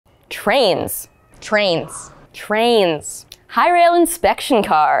Trains. Trains. Trains. High rail inspection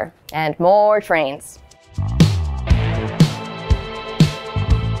car. And more trains.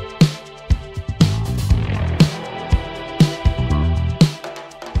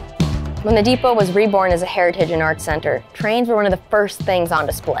 When the depot was reborn as a heritage and arts center, trains were one of the first things on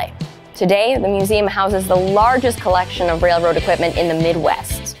display. Today, the museum houses the largest collection of railroad equipment in the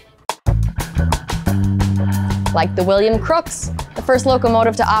Midwest. Like the William Crooks, the first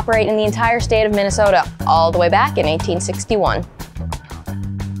locomotive to operate in the entire state of Minnesota, all the way back in 1861.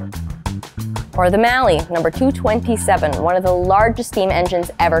 Or the Malley, number 227, one of the largest steam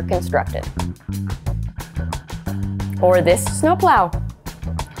engines ever constructed. Or this snowplow.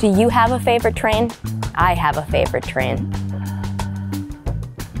 Do you have a favorite train? I have a favorite train.